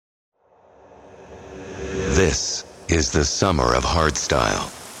is the summer of hardstyle.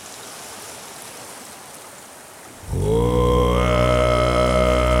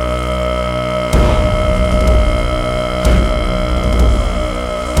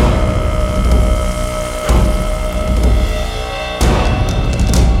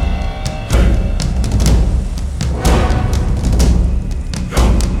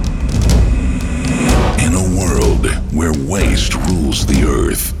 Waste rules the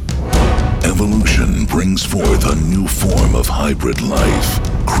earth. Evolution brings forth a new form of hybrid life,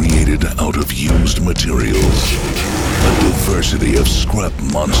 created out of used materials. A diversity of scrap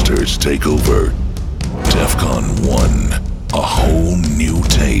monsters take over. Defcon 1, a whole new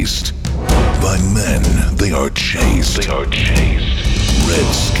taste. By men, they are chased.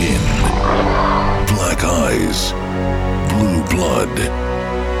 Red skin, black eyes, blue blood,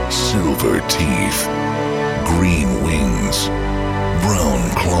 silver teeth, green wings, brown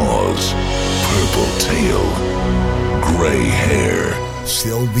claws, purple tail, gray hair.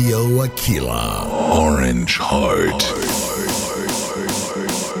 Silvio Aquila. Orange heart.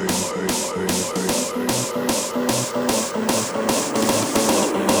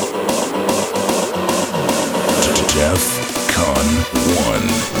 Defcon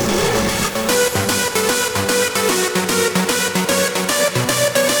 1.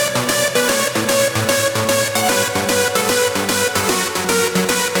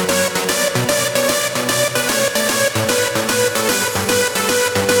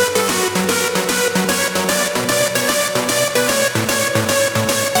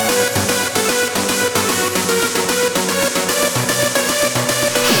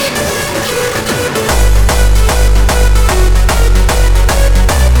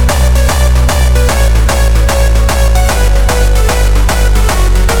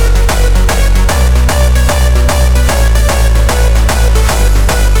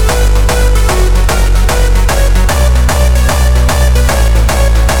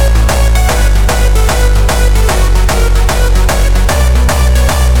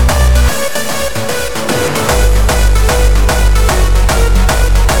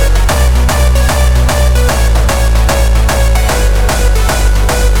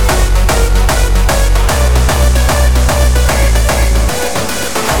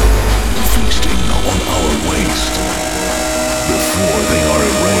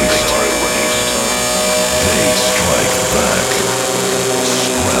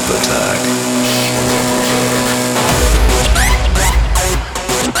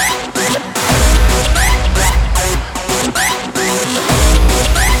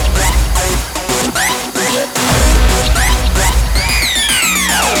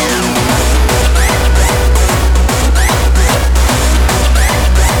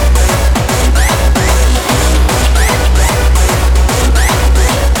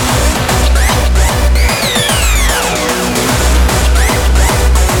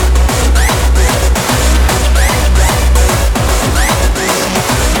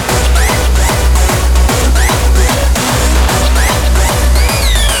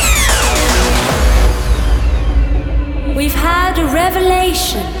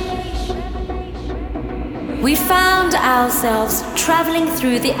 Traveling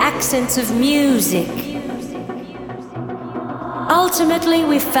through the accents of music. Ultimately,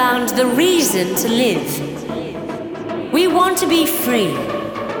 we found the reason to live. We want to be free.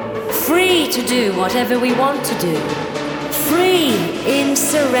 Free to do whatever we want to do. Free in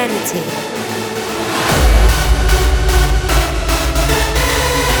serenity.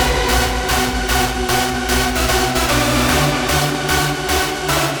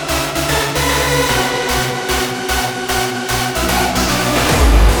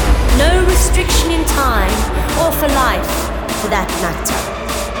 Time or for life, for that matter.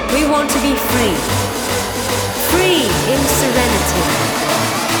 We want to be free. Free in serenity.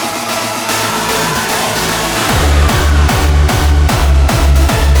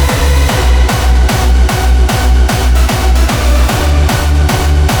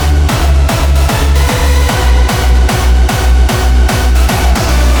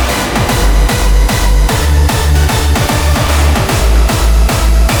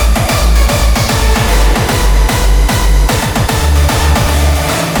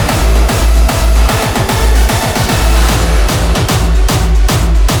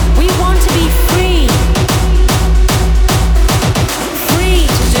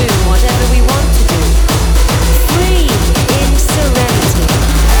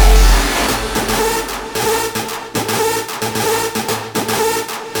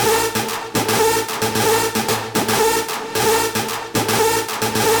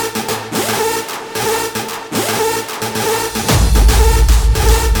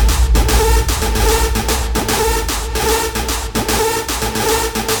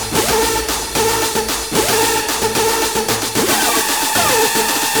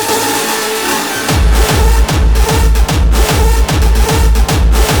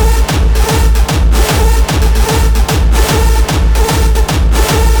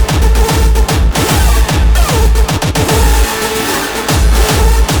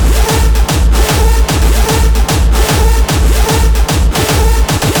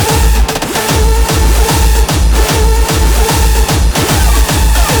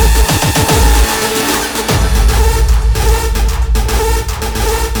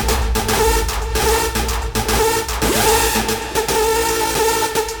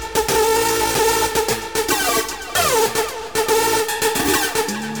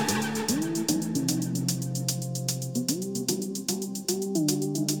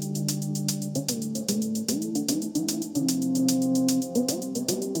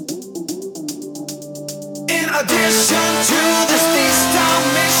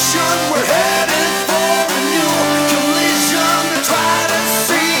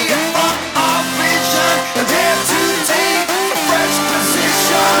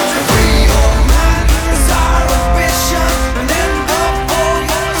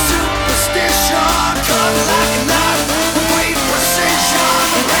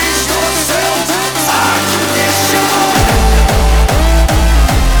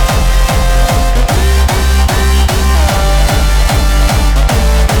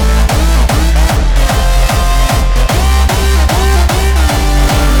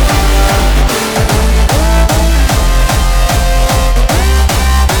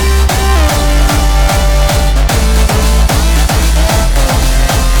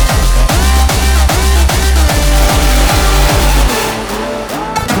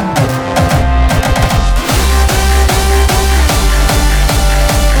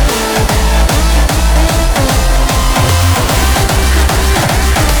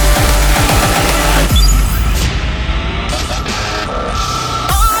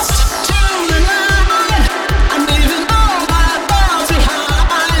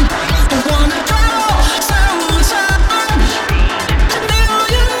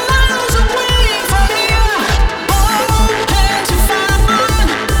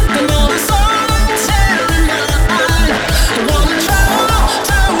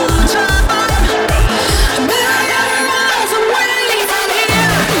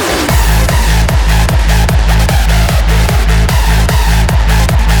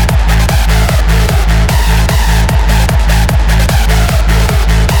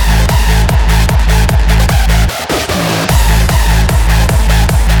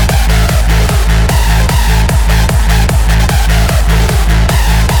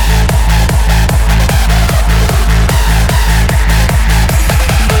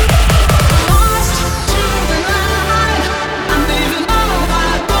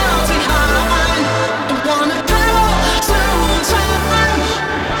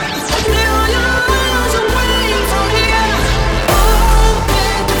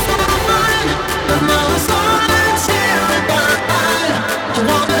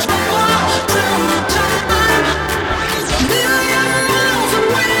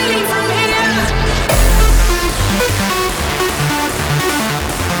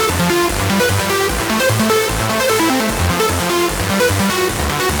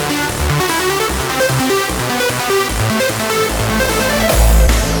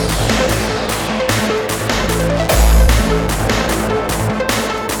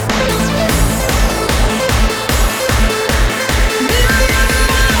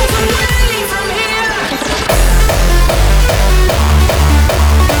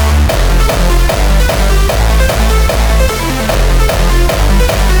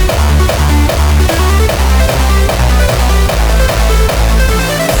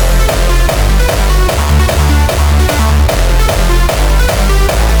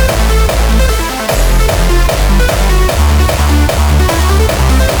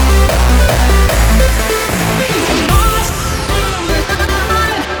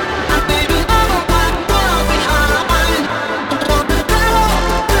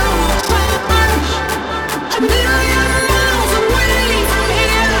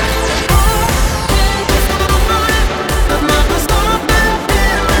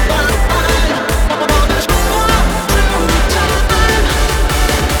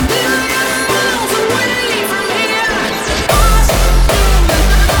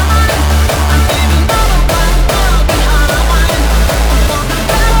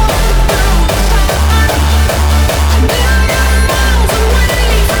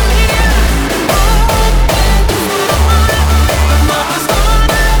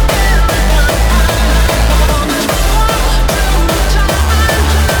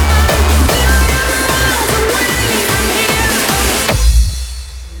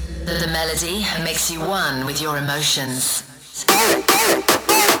 makes you one with your emotions.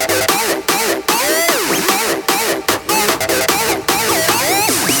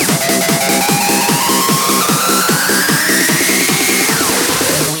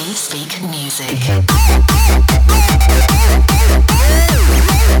 We speak music.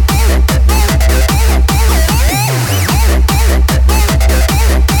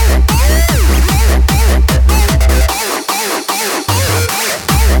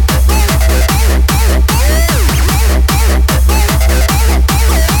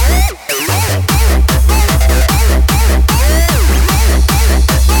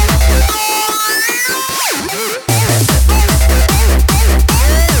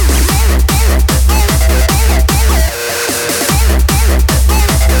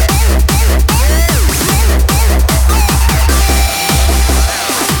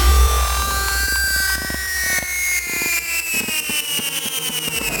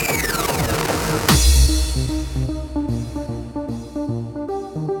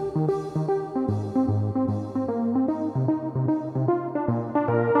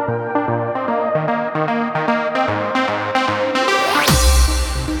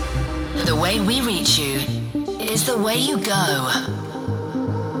 and go,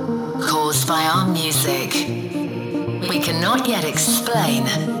 caused by our music. We cannot yet explain,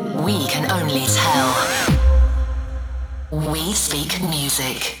 we can only tell. We speak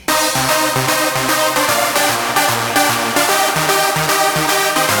music.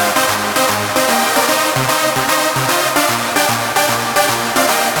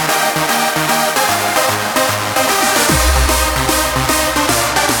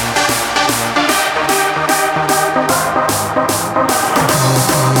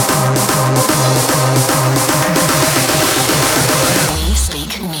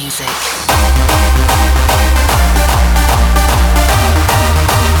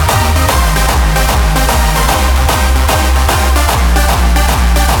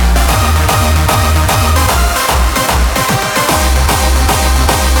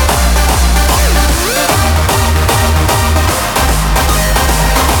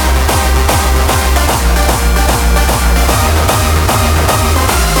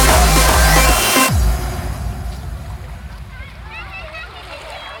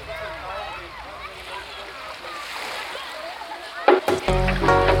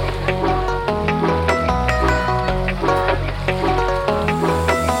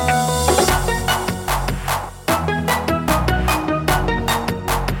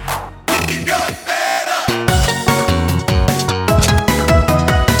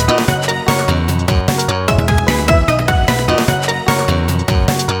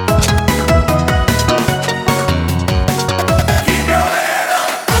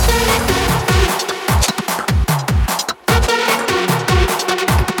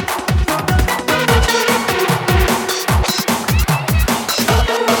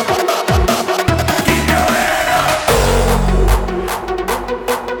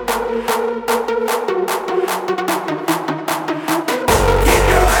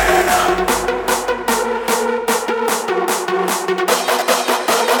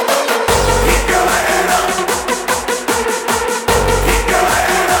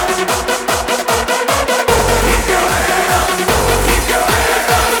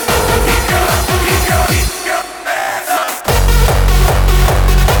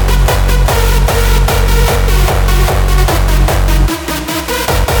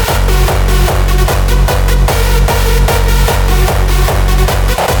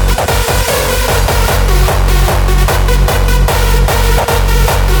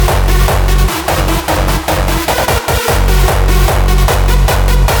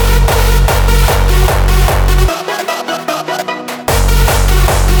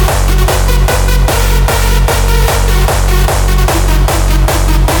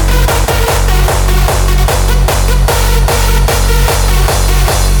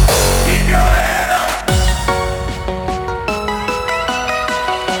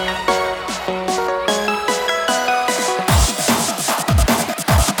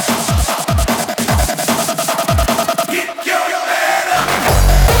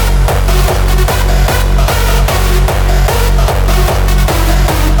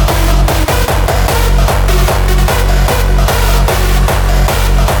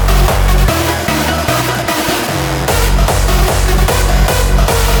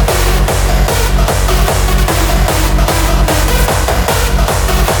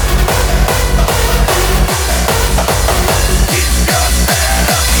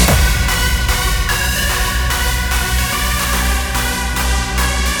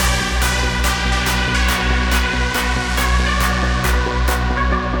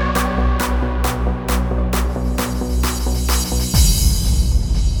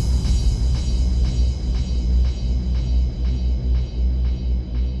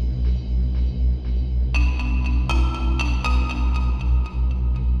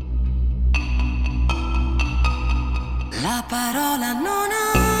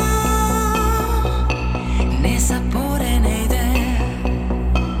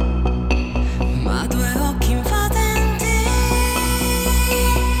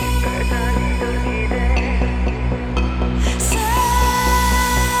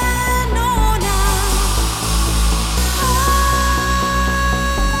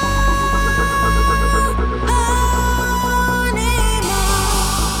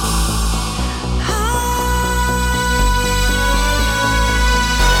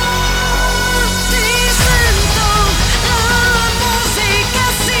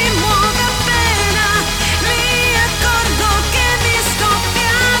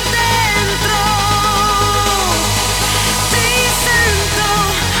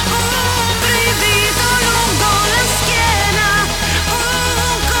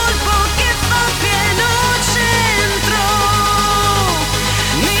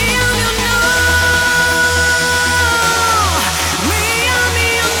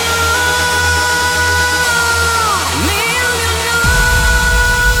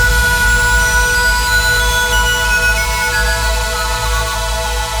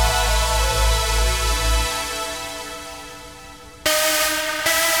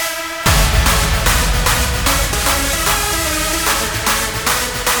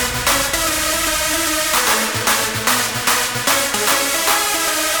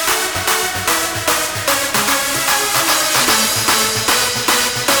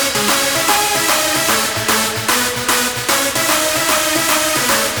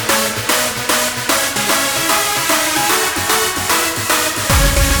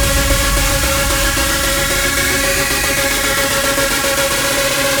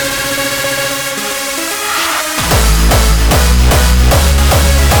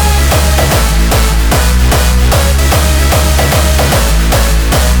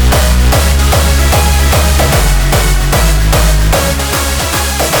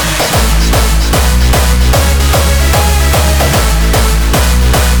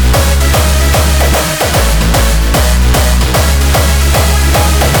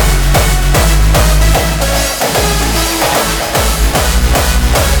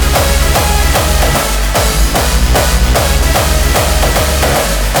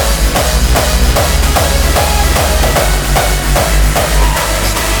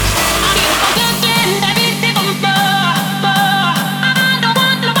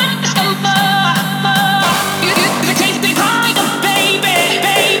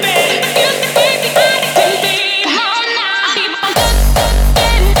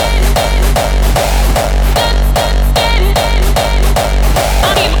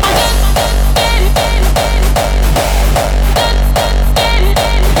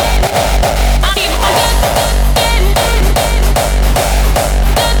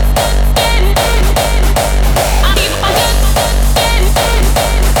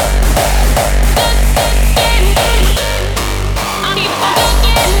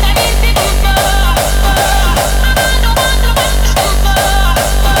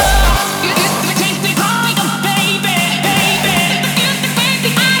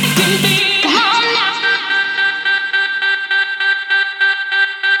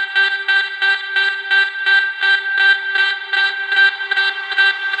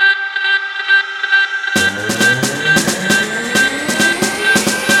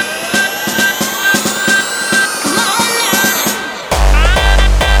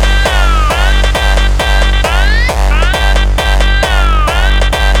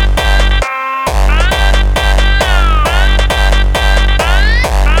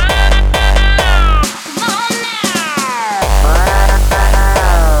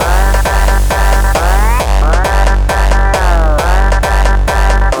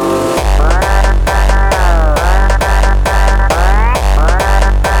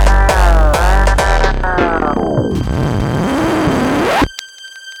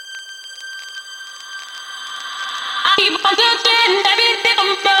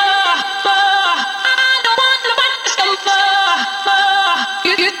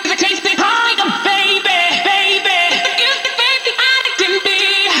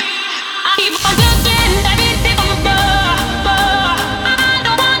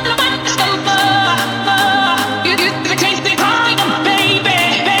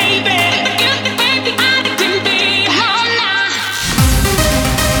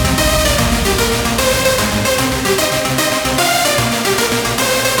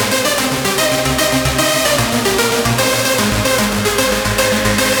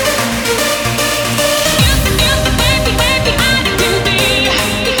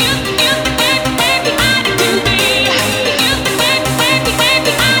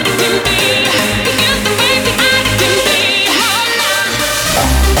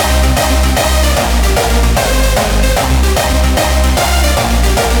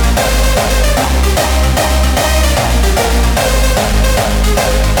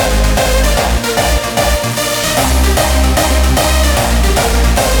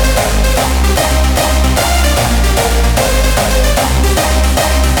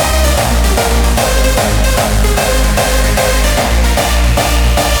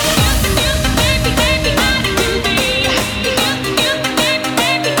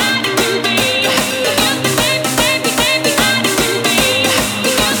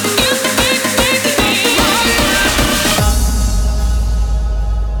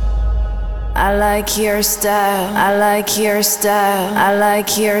 like your style. I like your style. I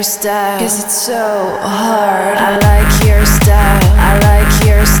like your style. 'Cause it's so hard. I like your style. I like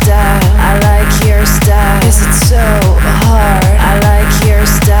your style. I like your style. 'Cause it's so hard. I like your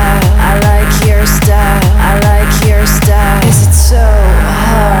style. I like your style. I like your style. 'Cause it's so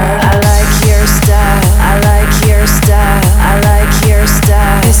hard. I like your style. I like your style. I like your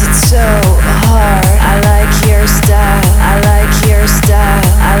style. 'Cause it's so hard. I like your style. I like your style.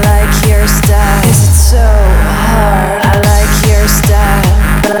 I like your style. 'Cause it's so hard. I like your style.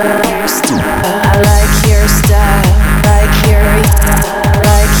 I like your style. Like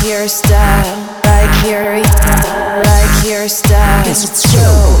your style. Like your style. 'Cause it's so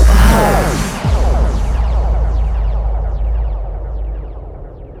hard.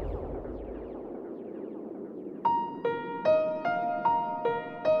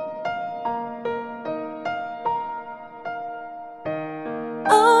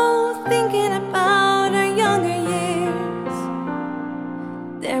 Thinking about our younger years,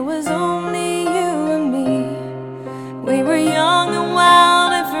 there was only you and me. We were young and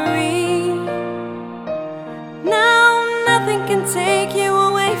wild and free. Now nothing can take you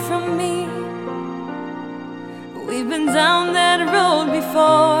away from me. We've been down that road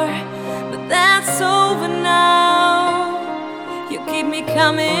before, but that's over now. You keep me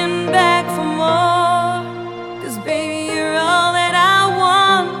coming back for more, 'cause baby you're all that I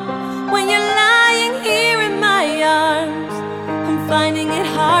want. When you're lying here in my arms, I'm finding it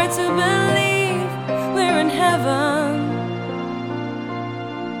hard to believe we're in heaven.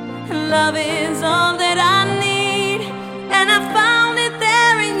 And love is all that I need, and I found it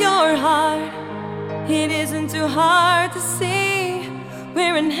there in your heart. It isn't too hard to see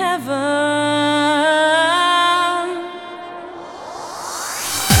we're in heaven.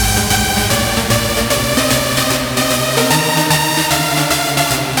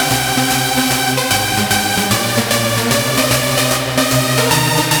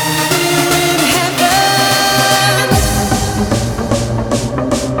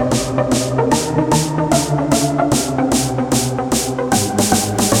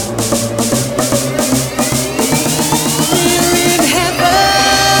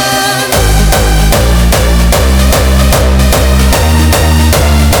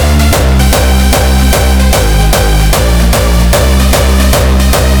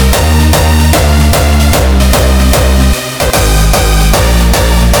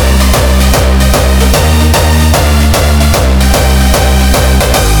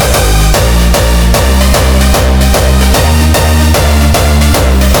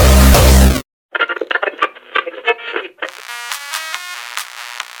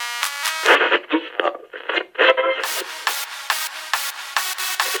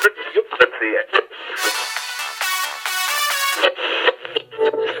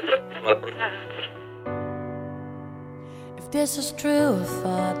 This is true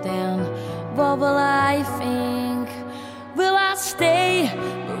thought, then what will I think? Will I stay,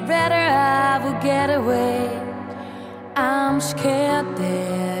 or rather I will get away? I'm scared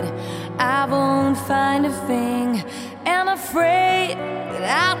that I won't find a thing, and afraid that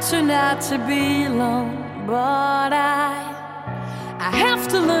I'll turn out to be alone. But I have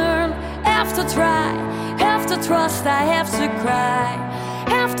to learn, have to try, have to trust, I have to cry,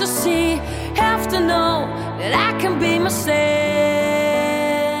 have to see, have to know that I can be myself.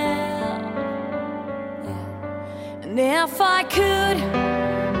 And if I could,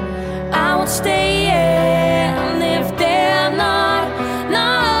 I would stay. And if they're not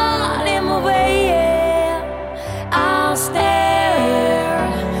in my way, I'll stare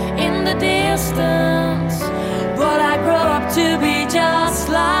in the distance. But I grow up to be just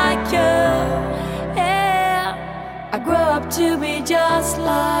like you. Yeah, I grow up to be just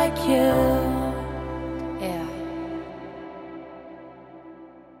like you.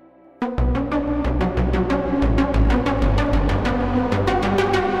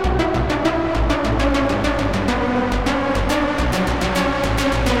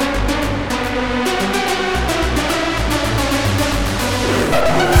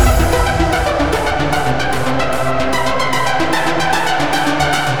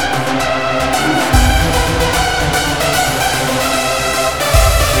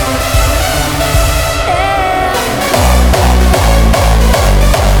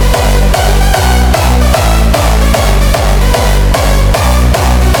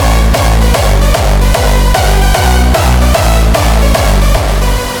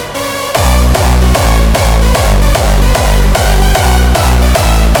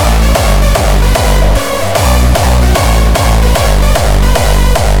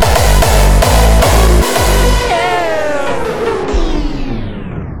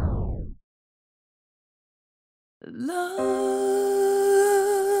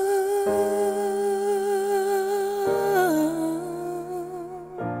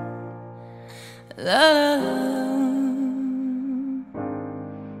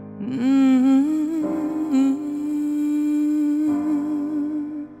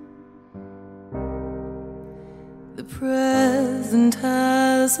 present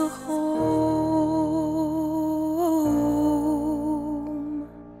has a home.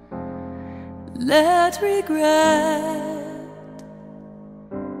 Let regret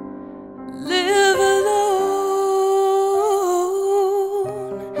live alone.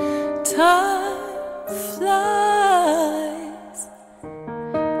 Time flies,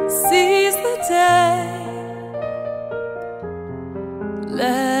 seize the day.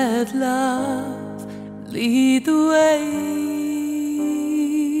 Let love lead the way.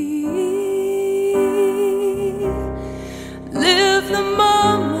 Live the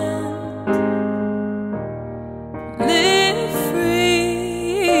moment, live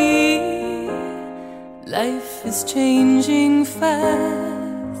free. Life is changing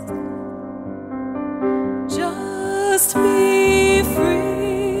fast. Just be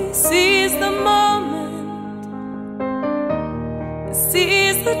free. Seize the moment,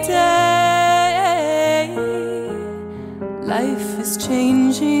 seize the day. Life is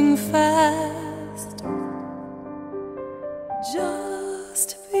changing fast. Just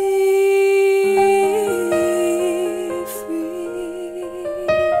be free.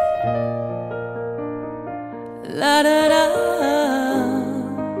 La da